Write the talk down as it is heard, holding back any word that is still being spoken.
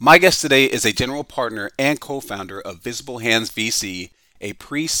My guest today is a general partner and co founder of Visible Hands VC, a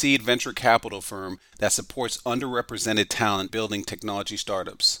pre seed venture capital firm that supports underrepresented talent building technology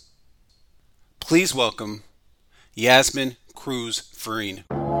startups. Please welcome Yasmin Cruz Farine.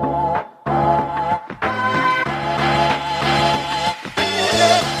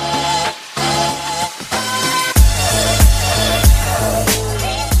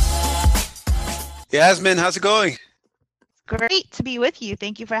 Yasmin, how's it going? Great to be with you.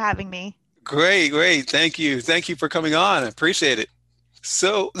 Thank you for having me. Great, great. Thank you. Thank you for coming on. I appreciate it.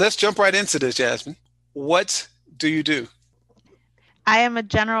 So let's jump right into this, Yasmin. What do you do? I am a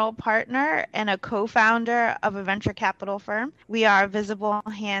general partner and a co founder of a venture capital firm. We are Visible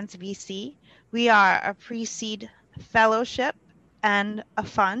Hands VC. We are a pre seed fellowship and a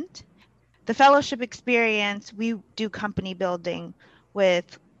fund. The fellowship experience, we do company building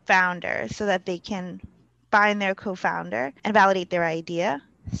with founders so that they can find their co founder and validate their idea.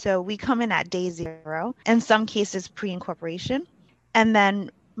 So we come in at day zero, in some cases pre incorporation. And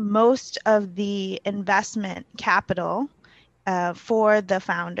then most of the investment capital for the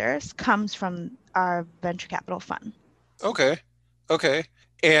founders comes from our venture capital fund. Okay. Okay.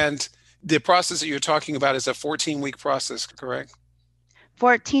 And the process that you're talking about is a 14-week process, correct?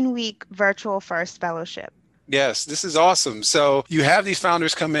 14-week virtual first fellowship. Yes, this is awesome. So you have these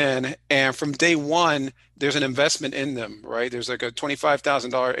founders come in, and from day one, there's an investment in them, right? There's like a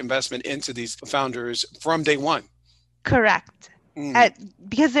 $25,000 investment into these founders from day one. Correct. Mm,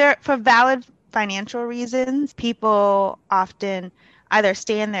 Because they're for valid financial reasons, people often either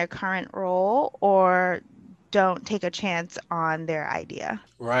stay in their current role or don't take a chance on their idea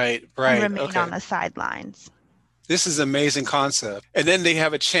right, and right. remain on Okay. the sidelines. This is an amazing concept. And then they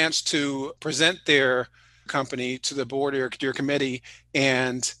have a chance to present their company to the board or your committee,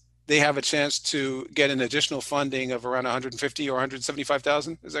 and they have a chance to get an additional funding of around 150 or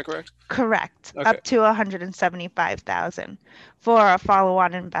 175,000. Is that correct? Correct. Okay. Up to 175,000 for a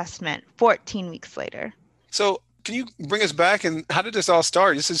follow-on investment 14 weeks later. So can you bring us back and how did this all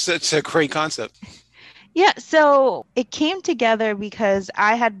start? This is such a great concept. Yeah, so it came together because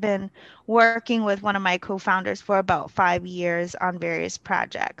I had been working with one of my co-founders for about 5 years on various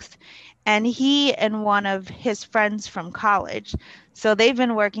projects. And he and one of his friends from college, so they've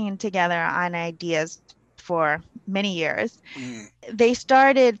been working together on ideas for many years. Mm, They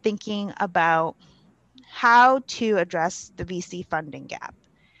started thinking about how to address the VC funding gap.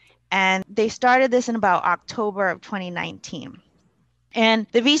 And they started this in about October of 2019. And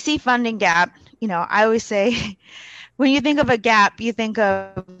the VC funding gap, I always say when you think of a gap, you think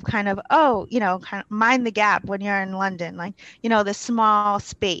of kind of, oh, kind of mind the gap when you're in London, like, the small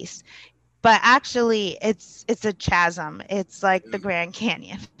space. But actually, it's a chasm. It's like the Grand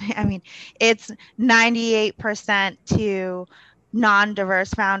Canyon. I mean, it's 98% to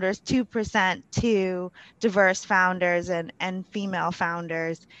non-diverse founders, 2% to diverse founders and female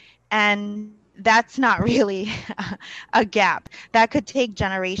founders. And that's not really a gap. That could take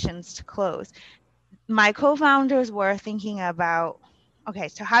generations to close. My co-founders were thinking about, okay,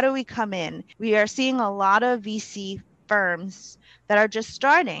 so how do we come in? We are seeing a lot of VC firms that are just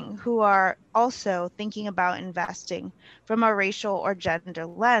starting who are also thinking about investing from a racial or gender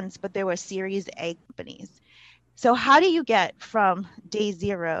lens, but they were Series A companies. So how do you get from day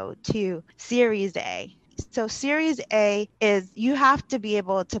zero to Series A? So Series A is you have to be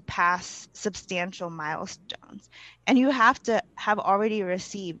able to pass substantial milestones and you have to have already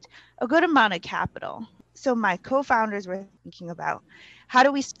received a good amount of capital. So my co-founders were thinking about how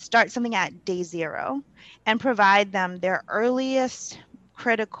do we start something at day zero and provide them their earliest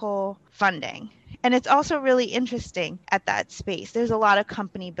critical funding. And it's also really interesting at that space. There's a lot of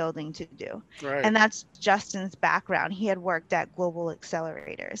company building to do. right. And that's Justin's background. He had worked at global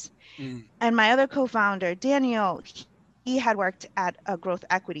accelerators. Mm. And my other co founder, Daniel, he had worked at a growth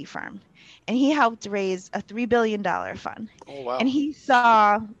equity firm and he helped raise a $3 billion fund. Oh, And wow. he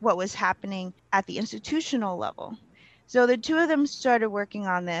saw what was happening at the institutional level. So the two of them started working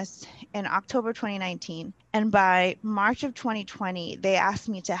on this in October 2019. And by March of 2020, they asked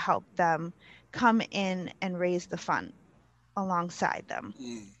me to help them come in and raise the fund alongside them.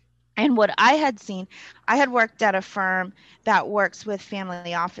 Mm. And what I had seen, I had worked at a firm that works with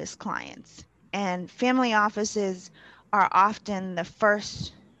family office clients. And family offices are often the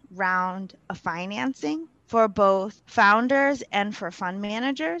first round of financing for both founders and for fund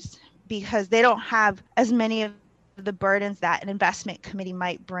managers because they don't have as many of the burdens that an investment committee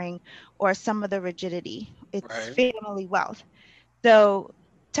might bring or some of the rigidity. It's Right. family wealth. So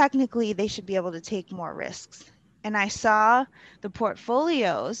technically, they should be able to take more risks. And I saw the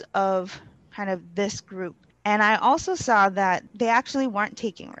portfolios of kind of this group. And I also saw that they actually weren't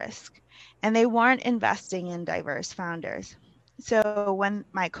taking risk and they weren't investing in diverse founders. So when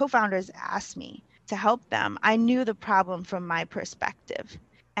my co-founders asked me to help them, I knew the problem from my perspective.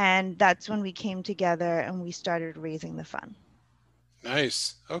 And that's when we came together and we started raising the fund.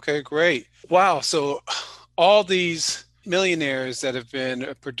 Nice. Okay, great. Wow. So all these millionaires that have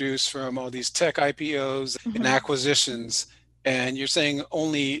been produced from all these tech IPOs and Mhm. acquisitions, and you're saying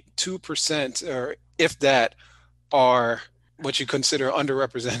only 2%, or if that, are what you consider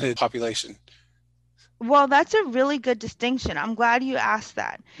underrepresented population. Well, that's a really good distinction. I'm glad you asked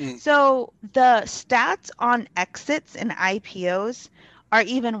that. Mm, So the stats on exits and IPOs are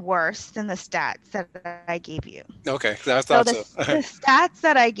even worse than the stats that I gave you. okay, I So thought so. the stats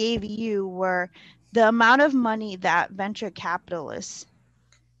that I gave you were the amount of money that venture capitalists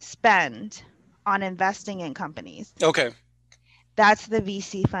spend on investing in companies. Okay. That's the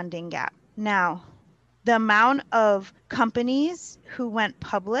VC funding gap. Now, the amount of companies who went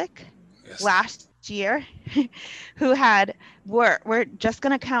public Yes. last year who had we're just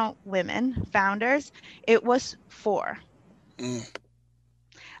going to count women founders, it was 4 Mm,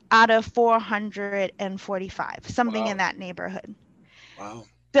 out of 445, something in wow. that neighborhood. Wow.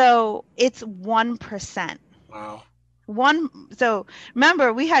 So it's 1%. Wow. One so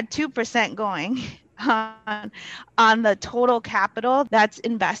remember we had 2% going on on the total capital that's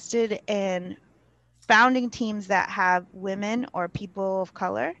invested in founding teams that have women or people of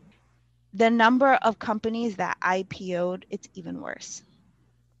color. The number of companies that IPO'd, it's even worse.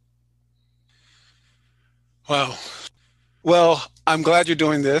 Wow. Well, I'm glad you're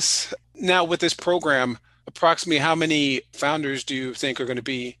doing this. Now, with this program, approximately how many founders do you think are going to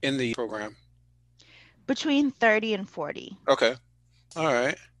be in the program? Between 30 and 40 Okay. All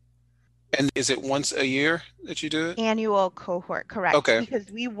right. And is it once a year that you do it? annual cohort, correct? Okay.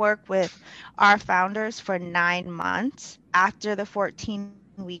 Because we work with our founders for 9 months after the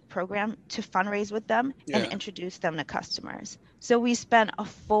 14-week program to fundraise with them and Yeah. introduce them to customers. So we spent a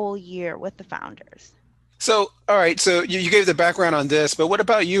full year with the founders. So, all right. So you gave the background on this, but what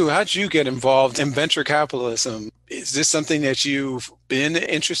about you? How'd you get involved in venture capitalism? Is this something that you've been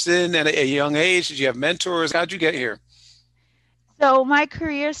interested in at a young age? Did you have mentors? How'd you get here? So my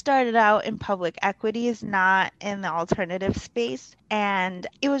career started out in public equities, not in the alternative space. And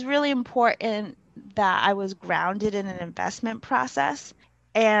it was really important that I was grounded in an investment process.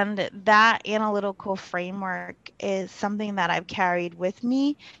 And that analytical framework is something that I've carried with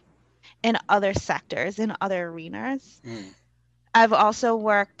me in other sectors, in other arenas. Hmm. I've also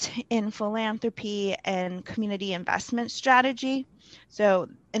worked in philanthropy and community investment strategy. So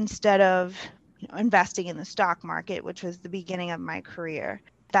instead of investing in the stock market, which was the beginning of my career,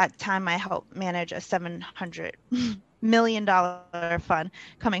 that time I helped manage a $700 million fund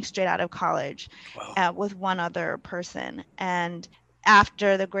coming straight out of college Wow. with one other person. And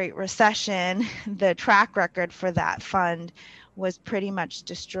after the Great Recession, the track record for that fund was pretty much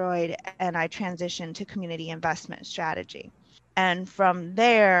destroyed, and I transitioned to community investment strategy. And from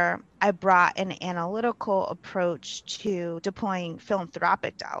there, I brought an analytical approach to deploying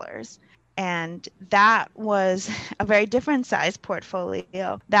philanthropic dollars. And that was a very different size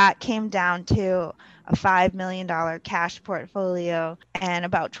portfolio. That came down to a $5 million cash portfolio and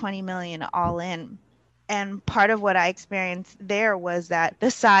about 20 million all in. And part of what I experienced there was that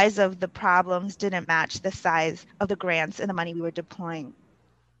the size of the problems didn't match the size of the grants and the money we were deploying.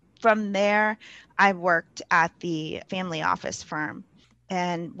 From there, I worked at the family office firm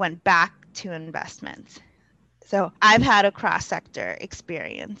and went back to investments. So I've had a cross sector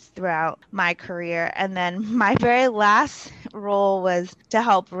experience throughout my career. And then my very last role was to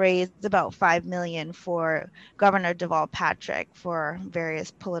help raise about 5 million for Governor Deval Patrick for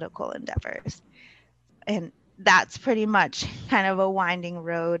various political endeavors. And that's pretty much kind of a winding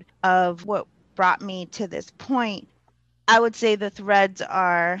road of what brought me to this point. I would say the threads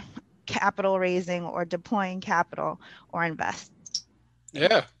are capital raising or deploying capital or invest.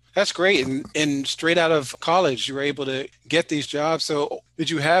 Yeah, that's great. And straight out of college, you were able to get these jobs. So, did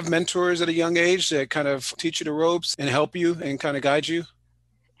you have mentors at a young age that kind of teach you the ropes and help you and kind of guide you?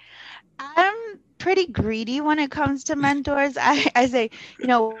 I'm pretty greedy when it comes to mentors. I say,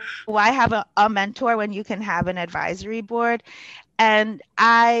 why have a mentor when you can have an advisory board? And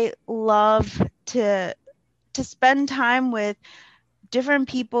I love to spend time with different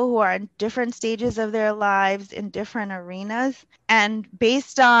people who are in different stages of their lives in different arenas. And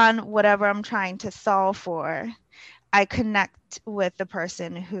based on whatever I'm trying to solve for, I connect with the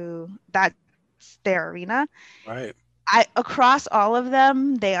person who that's their arena. Right. Across all of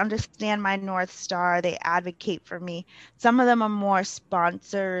them, they understand my North Star. They advocate for me. Some of them are more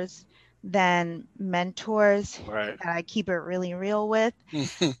sponsors. than mentors Right. that I keep it really real with.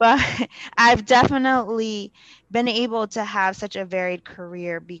 But I've definitely been able to have such a varied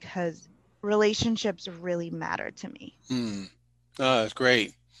career because relationships really matter to me. Hmm. Oh, that's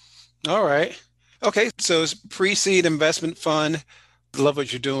great. All right. Okay, so it's pre-seed investment fund. Love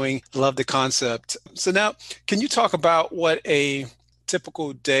what you're doing. Love the concept. So now, can you talk about what a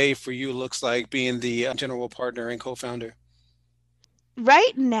typical day for you looks like being the general partner and co-founder?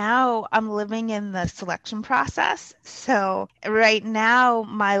 Right now, I'm living in the selection process. So, right now,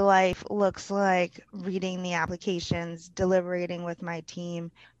 my life looks like reading the applications, deliberating with my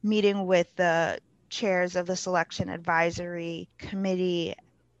team, meeting with the chairs of the selection advisory committee,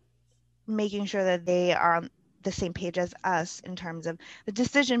 making sure that they are on the same page as us in terms of the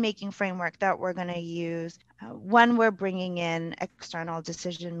decision-making framework that we're going to use when we're bringing in external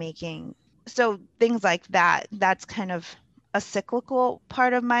decision making. So things like that, that's kind of a cyclical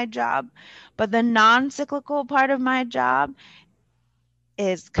part of my job. But the non-cyclical part of my job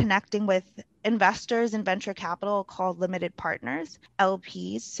is connecting with investors in venture capital called limited partners,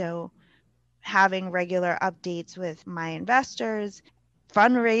 LPs. So having regular updates with my investors,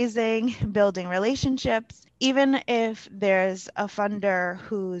 fundraising, building relationships. Even if there's a funder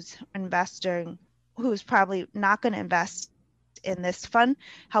who's investing, who's probably not going to invest in this fund,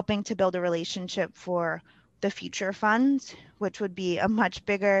 helping to build a relationship for the future funds, which would be a much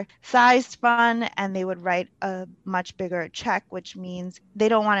bigger sized fund, and they would write a much bigger check, which means they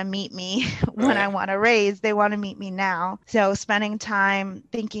don't want to meet me when I Right. want to raise, they want to meet me now. So spending time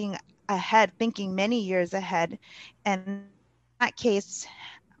thinking ahead, thinking many years ahead, and in that case,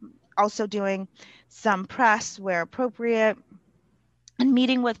 also doing some press where appropriate, and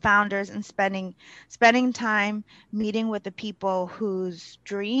meeting with founders and spending time meeting with the people whose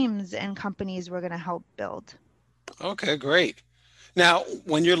dreams and companies we're going to help build. Okay, great. Now,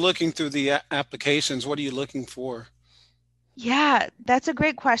 when you're looking through the applications, what are you looking for? Yeah, that's a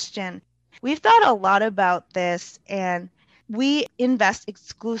great question. We've thought a lot about this, and we invest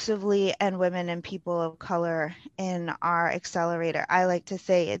exclusively in women and people of color in our accelerator. I like to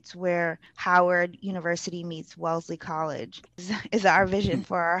say it's where Howard University meets Wellesley College is our vision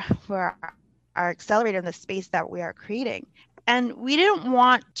for our accelerator in the space that we are creating. And we didn't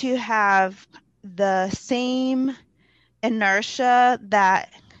want to have the same inertia that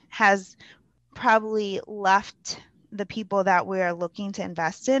has probably left the people that we're looking to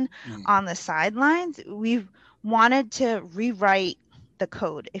invest in Mm. on the sidelines. We've wanted to rewrite the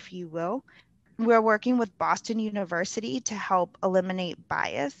code, if you will. We're working with Boston University to help eliminate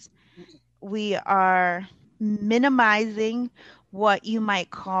bias. We are minimizing what you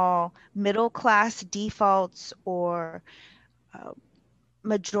might call middle class defaults or uh,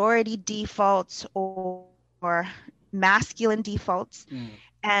 majority defaults or masculine defaults. Mm.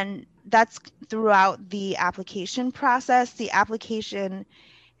 And that's throughout the application process. The application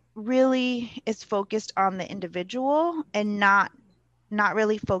really is focused on the individual and not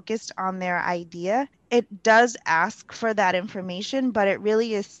really focused on their idea. It does ask for that information, but it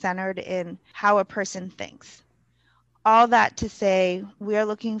really is centered in how a person thinks. All that to say, we are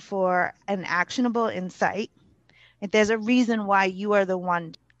looking for an actionable insight. If there's a reason why you are the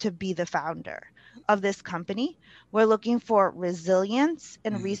one to be the founder of this company, we're looking for resilience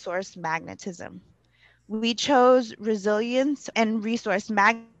and Mm. resource magnetism. We chose resilience and resource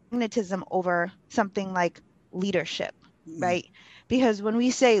magnetism over something like leadership, Mm. right? Because when we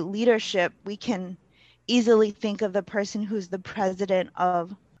say leadership, we can easily think of the person who's the president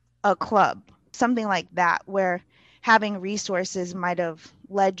of a club, something like that, where having resources might have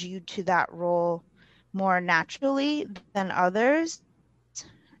led you to that role more naturally than others.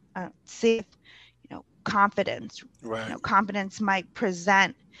 Say, confidence. Right. Confidence might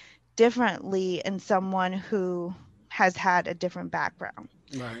present differently in someone who has had a different background.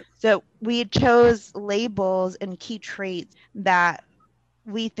 Right. So we chose labels and key traits that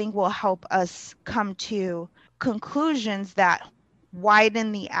we think will help us come to conclusions that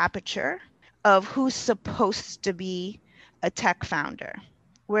widen the aperture of who's supposed to be a tech founder.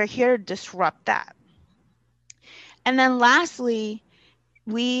 We're here to disrupt that. And then lastly,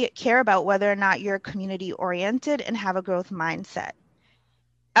 we care about whether or not you're community oriented and have a growth mindset.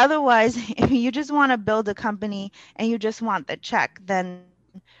 Otherwise, if you just want to build a company and you just want the check, then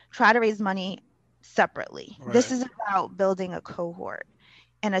try to raise money separately. This is Right. about building a cohort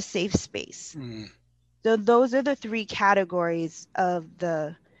and a safe space. Mm. So those are the three categories of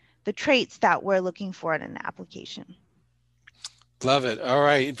the traits that we're looking for in an application. Love it. All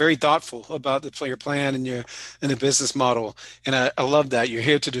right. Very thoughtful about the player plan and the business model. And I love that. You're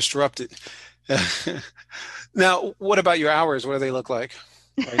here to disrupt it. Now, what about your hours? What do they look like?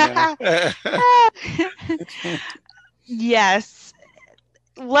 right now. Yes.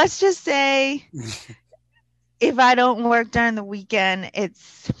 Let's just say if I don't work during the weekend,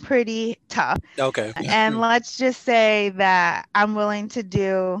 it's pretty tough. Okay. And let's just say that I'm willing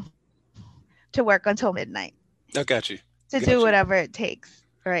to work until midnight I got you. to do Got you. whatever it takes.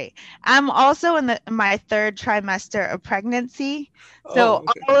 Right. I'm also in my third trimester of pregnancy. So Oh,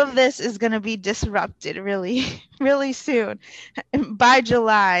 okay. all of this is going to be disrupted really, really soon. By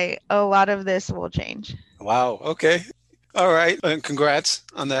July, a lot of this will change. Wow. Okay. All right. And congrats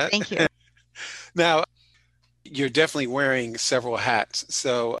on that. Thank you. Now, you're definitely wearing several hats.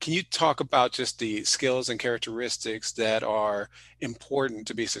 So, can you talk about just the skills and characteristics that are important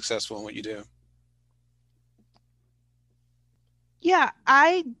to be successful in what you do? Yeah,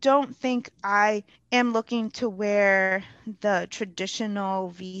 I don't think I am looking to wear the traditional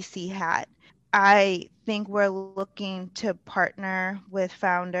VC hat. I think we're looking to partner with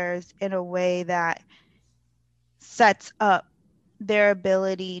founders in a way that sets up their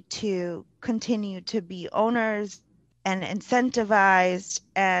ability to continue to be owners and incentivized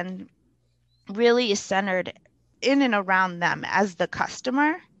and really is centered in and around them as the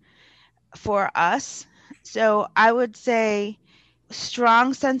customer for us. So I would say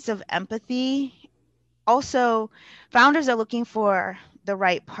strong sense of empathy. Also, founders are looking for the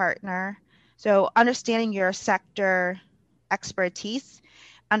right partner. So understanding your sector expertise,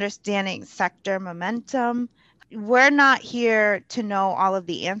 understanding sector momentum. We're not here to know all of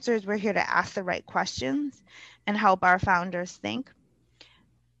the answers. We're here to ask the right questions and help our founders think.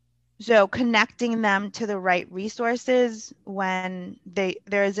 So connecting them to the right resources when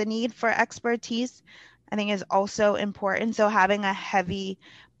there is a need for expertise, I think is also important. So having a heavy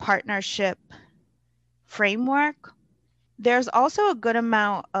partnership framework. There's also a good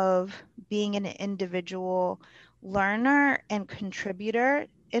amount of being an individual learner and contributor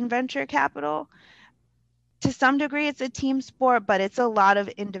in venture capital. To some degree, it's a team sport, but it's a lot of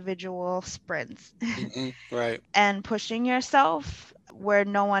individual sprints Right. and pushing yourself where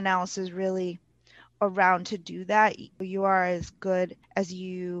no one else is really around to do that. You are as good as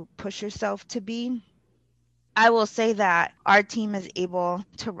you push yourself to be. I will say that our team is able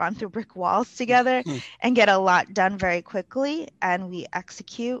to run through brick walls together and get a lot done very quickly, and we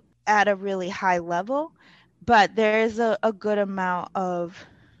execute at a really high level. But there is a good amount of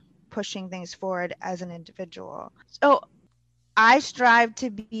pushing things forward as an individual. So I strive to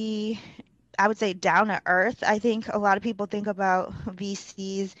be, I would say, down to earth. I think a lot of people think about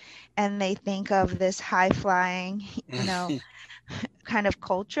VCs and they think of this high flying, kind of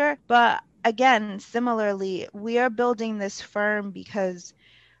culture. But again, similarly, we are building this firm because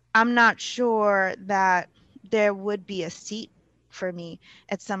I'm not sure that there would be a seat for me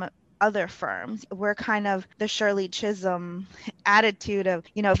at some other firms. We're kind of the Shirley Chisholm attitude of,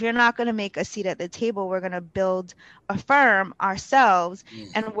 if you're not going to make a seat at the table, we're going to build a firm ourselves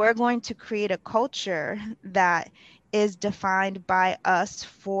and we're going to create a culture that is defined by us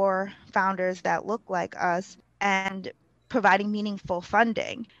for founders that look like us and providing meaningful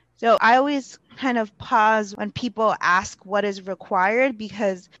funding. So I always kind of pause when people ask what is required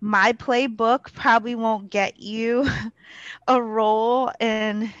because my playbook probably won't get you a role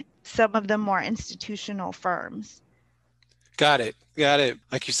in some of the more institutional firms. Got it. Got it.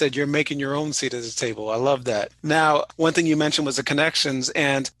 Like you said, you're making your own seat at the table. I love that. Now, one thing you mentioned was the connections.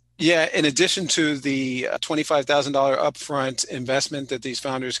 And yeah, in addition to the $25,000 upfront investment that these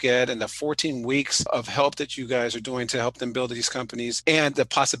founders get and the 14 weeks of help that you guys are doing to help them build these companies and the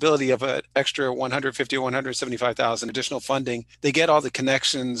possibility of an extra 150 or 175,000 additional funding, they get all the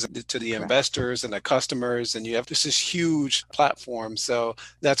connections to the Correct. investors and the customers, and you have just this huge platform. So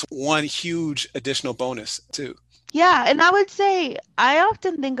that's one huge additional bonus too. Yeah, and I would say I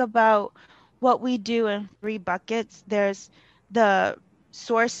often think about what we do in three buckets. There's the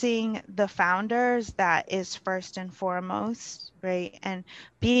sourcing the founders that is first and foremost, right? And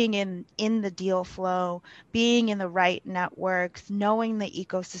being in the deal flow, being in the right networks, knowing the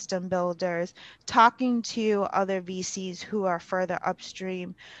ecosystem builders, talking to other VCs who are further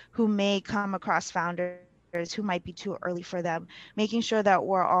upstream, who may come across founders who might be too early for them, making sure that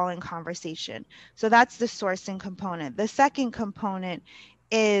we're all in conversation. So that's the sourcing component. The second component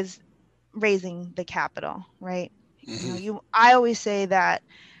is raising the capital, right? Hmm. I always say that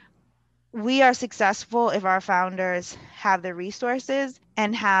we are successful if our founders have the resources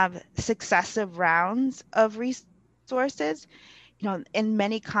and have successive rounds of resources. In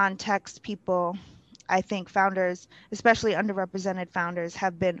many contexts, people, I think founders, especially underrepresented founders,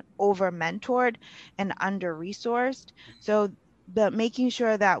 have been over mentored and under resourced. So the making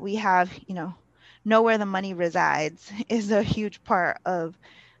sure that we have, know where the money resides is a huge part of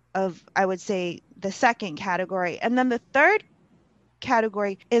I would say the second category. And then the third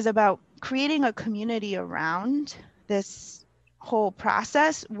category is about creating a community around this whole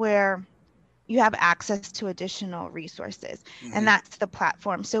process where you have access to additional resources. And that's the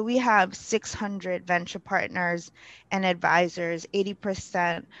platform. So we have 600 venture partners and advisors.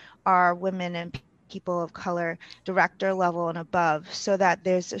 80% are women and people of color, director level and above, so that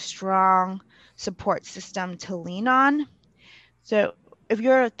there's a strong support system to lean on. So if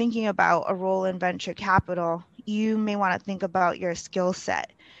you're thinking about a role in venture capital, you may want to think about your skill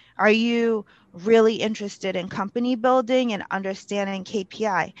set. Are you really interested in company building and understanding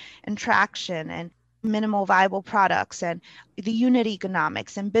KPI and traction and minimal viable products and the unit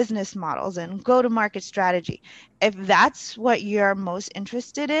economics and business models and go-to-market strategy? If that's what you're most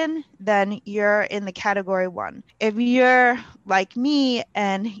interested in, then you're in the category 1. If you're like me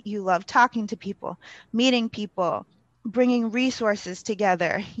and you love talking to people, meeting people, bringing resources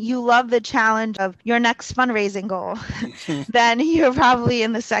together, you love the challenge of your next fundraising goal, then you're probably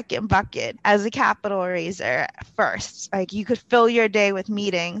in the second bucket as a capital raiser first. Like, you could fill your day with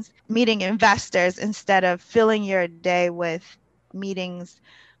meetings, meeting investors, instead of filling your day with meetings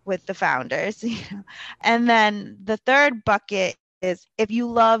with the founders. And then the third bucket is if you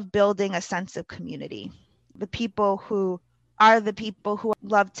love building a sense of community, the people who are the people who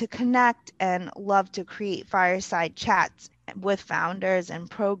love to connect and love to create fireside chats with founders and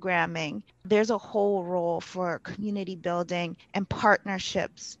programming. There's a whole role for community building and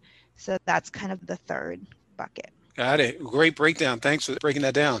partnerships. So that's kind of the third bucket. Got it. Great breakdown. Thanks for breaking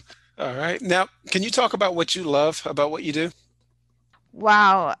that down. All right. Now, can you talk about what you love about what you do?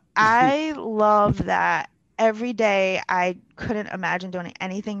 Wow, I love that. Every day I couldn't imagine doing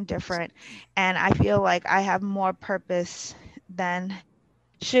anything different. And I feel like I have more purpose than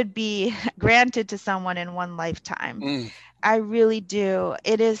should be granted to someone in one lifetime. Mm, I really do.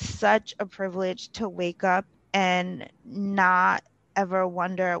 It is such a privilege to wake up and not ever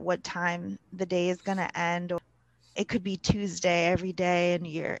wonder what time the day is going to end. It could be Tuesday every day, and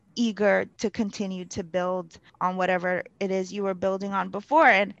you're eager to continue to build on whatever it is you were building on before.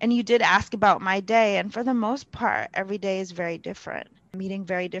 And you did ask about my day. And for the most part, every day is very different, meeting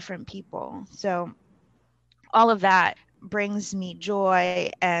very different people. So all of that brings me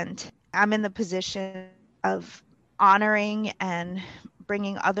joy. And I'm in the position of honoring and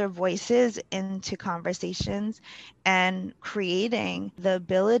bringing other voices into conversations and creating the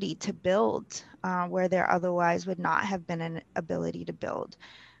ability to build where there otherwise would not have been an ability to build.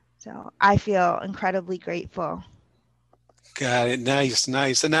 So I feel incredibly grateful. got it. Nice,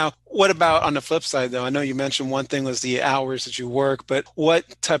 nice. And now, what about on the flip side, though? I know you mentioned one thing was the hours that you work, but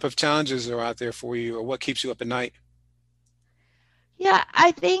what type of challenges are out there for you, or what keeps you up at night? Yeah,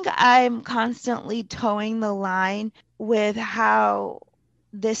 I think I'm constantly towing the line with how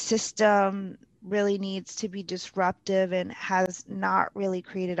this system really needs to be disruptive and has not really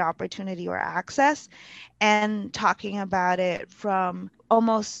created opportunity or access, and talking about it from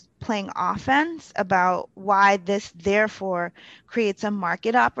almost playing offense about why this therefore creates a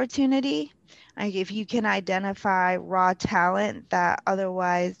market opportunity. Like, if you can identify raw talent that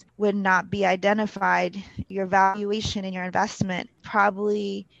otherwise would not be identified, your valuation and your investment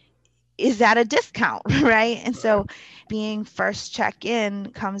probably is at a discount, right? And so being first check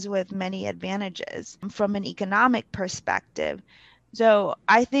in comes with many advantages from an economic perspective. So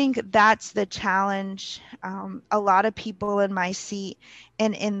I think that's the challenge. A lot of people in my seat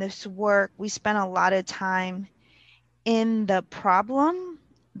and in this work, we spend a lot of time in the problem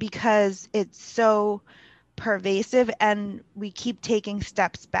because it's so pervasive, and we keep taking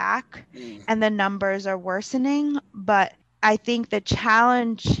steps back Mm, and the numbers are worsening. But I think the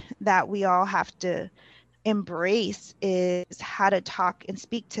challenge that we all have to embrace is how to talk and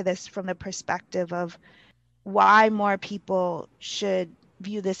speak to this from the perspective of why more people should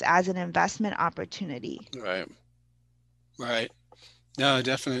view this as an investment opportunity. right, right. No,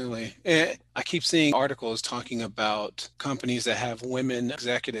 definitely. I keep seeing articles talking about companies that have women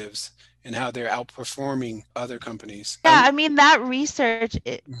executives and how they're outperforming other companies. Yeah, I mean, that research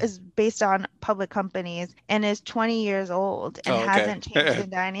is based on public companies and is 20 years old and Oh, okay. hasn't changed the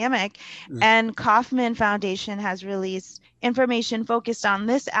dynamic. And Kaufman Foundation has released information focused on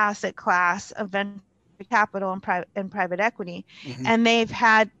this asset class of venture capital and private equity. Mhm. And they've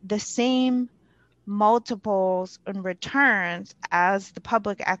had the same multiples and returns as the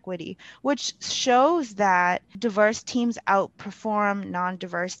public equity, which shows that diverse teams outperform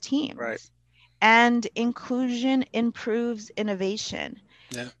non-diverse Right. teams. And inclusion improves innovation.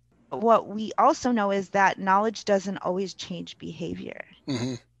 Yeah. What we also know is that knowledge doesn't always change behavior.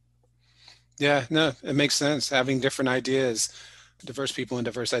 Hmm. Yeah, no, it makes sense having different ideas, diverse people and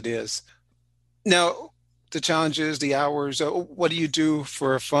diverse ideas. Now, the challenges, the hours, what do you do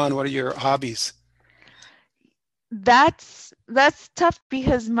for fun? What are your hobbies? That's tough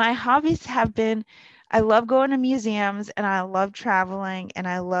because my hobbies have been I love going to museums and I love traveling and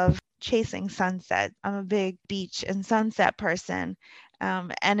I love chasing sunset. I'm a big beach and sunset person.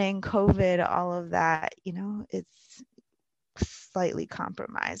 And in COVID, all of that, it's slightly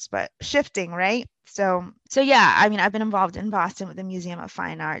compromised, but shifting, right? So yeah, I mean, I've been involved in Boston with the Museum of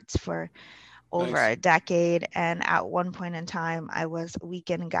Fine Arts for over Nice. a decade, and at one point in time, I was a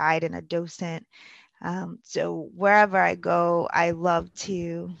weekend guide and a docent. So wherever I go, I love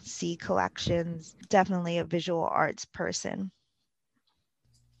to see collections. Definitely a visual arts person.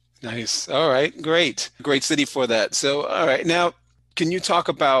 Nice. All right. Great. Great city for that. So, all right. Now, can you talk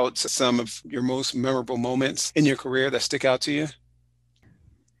about some of your most memorable moments in your career that stick out to you?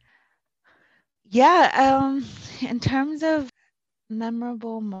 Yeah, in terms of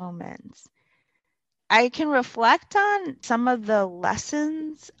memorable moments, I can reflect on some of the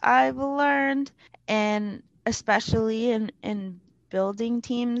lessons I've learned, and especially in building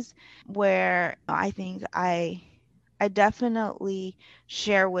teams where I think I definitely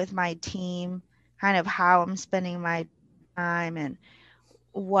share with my team kind of how I'm spending my time and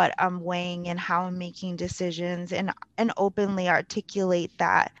what I'm weighing and how I'm making decisions and openly articulate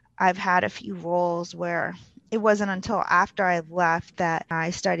that. I've had a few roles where it wasn't until after I left that I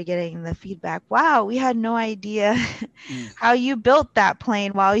started getting the feedback, wow, we had no idea Mm. how you built that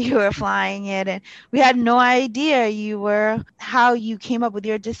plane while you were flying it, and we had no idea how you came up with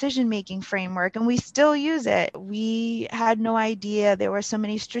your decision making framework, and we still use it. We had no idea there were so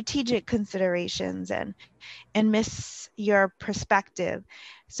many strategic considerations and miss your perspective.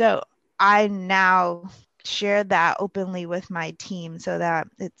 So I now share that openly with my team so that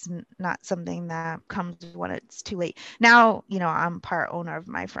it's not something that comes when it's too late. Now, I'm part owner of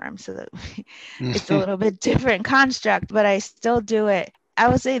my firm, so that it's a little bit different construct, but I still do it. I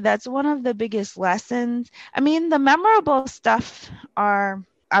would say that's one of the biggest lessons. I mean, the memorable stuff are,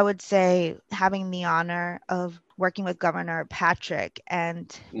 I would say, having the honor of working with Governor Patrick.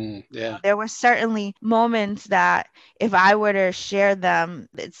 And Yeah. there were certainly moments that if I were to share them,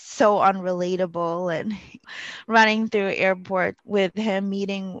 it's so unrelatable. And running through airport with him,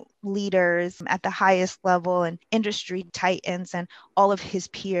 meeting leaders at the highest level and industry titans and all of his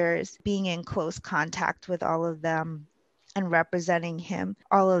peers, being in close contact with all of them and representing him,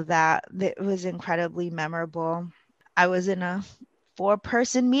 all of that, it was incredibly memorable. I was in a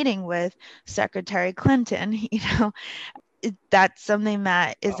 4-person meeting with Secretary Clinton. That's something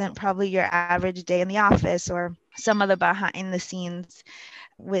that isn't probably your average day in the office, or some of the behind the scenes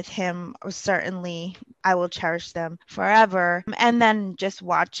with him. Certainly I will cherish them forever. And then just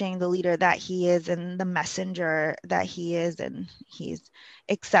watching the leader that he is and the messenger that he is, and he's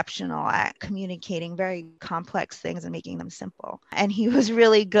exceptional at communicating very complex things and making them simple. And he was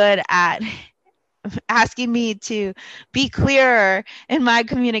really good at asking me to be clearer in my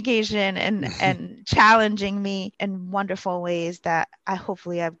communication and challenging me in wonderful ways that I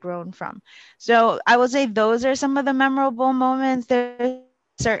hopefully have grown from. So I would say those are some of the memorable moments. There's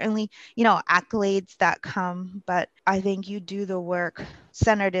certainly, accolades that come, but I think you do the work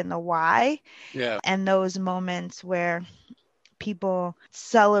centered in the why, Yeah. and those moments where people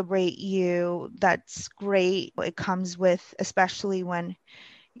celebrate you, that's great. It comes with, especially when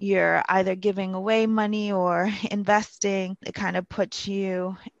you're either giving away money or investing, it kind of puts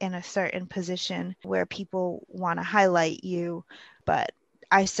you in a certain position where people want to highlight you. But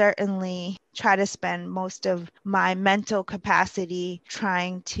I certainly try to spend most of my mental capacity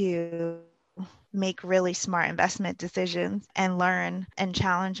trying to make really smart investment decisions and learn and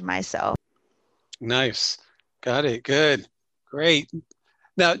challenge myself. Nice. Got it. Good. Great.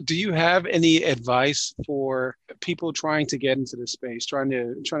 Now, do you have any advice for people trying to get into the space, trying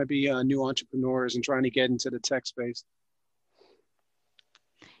to be new entrepreneurs and trying to get into the tech space?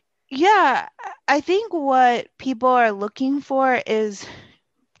 Yeah, I think what people are looking for is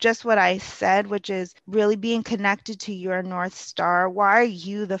just what I said, which is really being connected to your North Star. Why are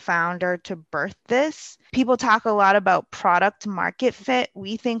you the founder to birth this? People talk a lot about product market fit.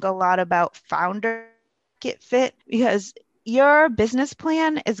 We think a lot about founder market fit because your business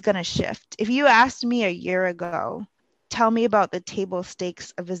plan is going to shift. If you asked me a year ago, tell me about the table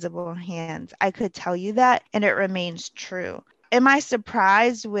stakes of Visible Hands, I could tell you that, and it remains true. Am I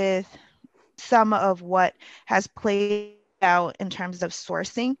surprised with some of what has played out in terms of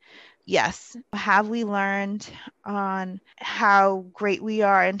sourcing? Yes. Have we learned on how great we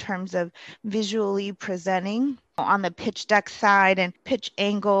are in terms of visually presenting on the pitch deck side and pitch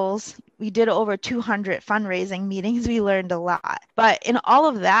angles. We did over 200 fundraising meetings. We learned a lot. But in all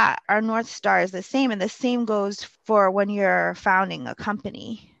of that, our North Star is the same. And the same goes for when you're founding a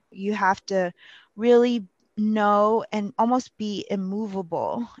company. You have to really know and almost be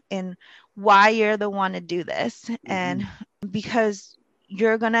immovable in why you're the one to do this. Mm-hmm. And because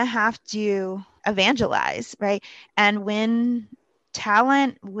you're going to have to evangelize, right? And win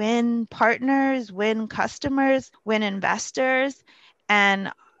talent, win partners, win customers, win investors.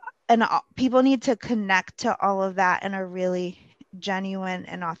 And people need to connect to all of that in a really genuine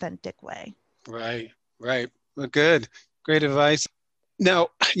and authentic way. Right. Well, good. Great advice. Now,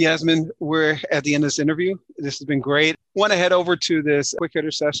 Yasmin, we're at the end of this interview. This has been great. Want to head over to this quick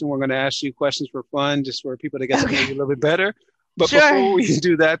hitter session. We're going to ask you questions for fun, just for people to get to know you a little bit better. But sure. Before we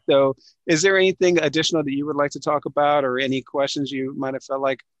do that, though, is there anything additional that you would like to talk about, or any questions you might have felt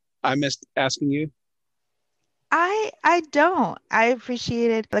like I missed asking you? I don't. I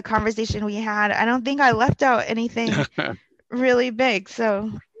appreciated the conversation we had. I don't think I left out anything really big,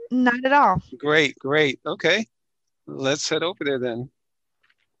 so not at all. Great. Okay, let's head over there then.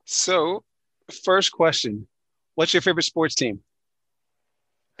 So, first question, what's your favorite sports team?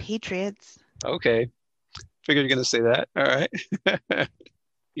 Patriots. Okay. Figured you're going to say that. All right.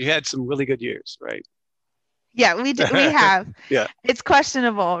 You had some really good years, right? Yeah, we have. Yeah. It's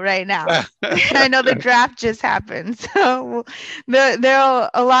questionable right now. I know the draft just happened. So there are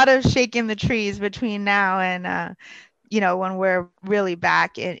a lot of shaking the trees between now and, when we're really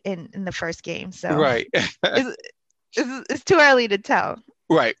back in the first game. So right. it's too early to tell.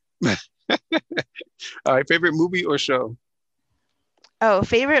 Right. All right. Favorite movie or show? Oh,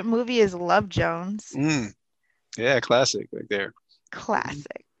 favorite movie is Love Jones. Yeah, classic right there.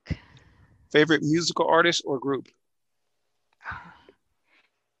 Classic. Favorite musical artist or group?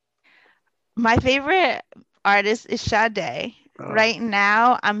 My favorite artist is Sade. Oh. Right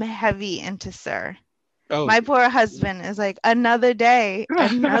now, I'm heavy into Sir. Oh. My poor husband is like, another day,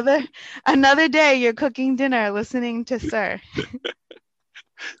 another day you're cooking dinner listening to Sir.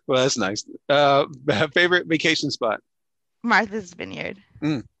 Well, that's nice. Favorite vacation spot? Martha's Vineyard.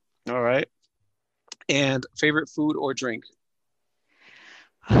 All right. And favorite food or drink?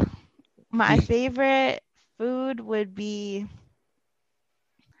 My favorite food would be,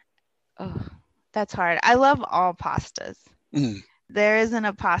 that's hard. I love all pastas. There isn't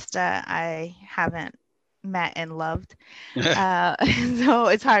a pasta I haven't met and loved. So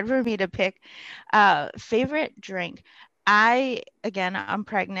it's hard for me to pick. Favorite drink. I'm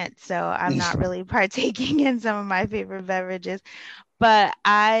pregnant, so I'm not really partaking in some of my favorite beverages, but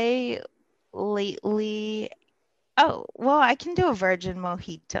I can do a virgin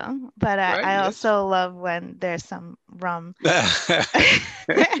mojito, but I also love when there's some rum in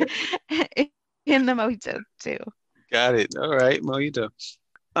the mojito too. Got it. All right, mojito.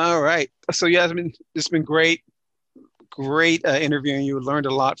 All right. So Yasmin, it's been great interviewing you. Learned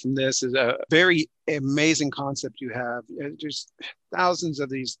a lot from this. It's a very amazing concept you have. There's thousands of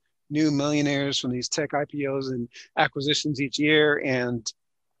these new millionaires from these tech IPOs and acquisitions each year, and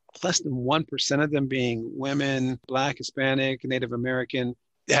less than 1% of them being women, Black, Hispanic, Native American.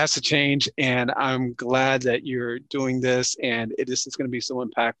 It has to change. And I'm glad that you're doing this, and it's going to be so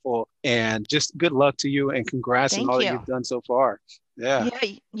impactful, and just good luck to you, and congrats on all that you've done so far. Yeah,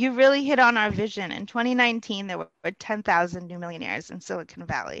 you really hit on our vision. In 2019, there were 10,000 new millionaires in Silicon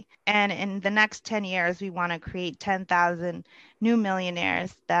Valley. And in the next 10 years, we want to create 10,000 new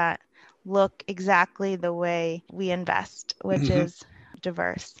millionaires that look exactly the way we invest, which is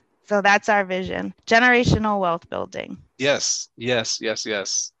diverse. So that's our vision. Generational wealth building. Yes.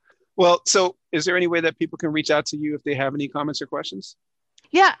 Well, so is there any way that people can reach out to you if they have any comments or questions?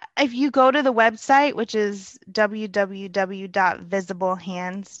 Yeah, if you go to the website, which is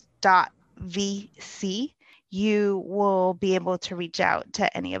www.visiblehands.vc, you will be able to reach out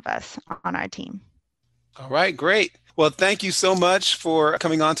to any of us on our team. All right, great. Well, thank you so much for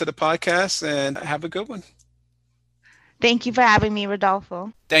coming on to the podcast, and have a good one. Thank you for having me,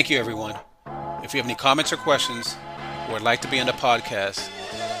 Rodolfo. Thank you, everyone. If you have any comments or questions, or would like to be on the podcast,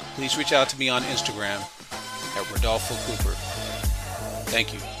 please reach out to me on Instagram at Rodolfo Cooper.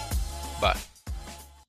 Thank you. Bye.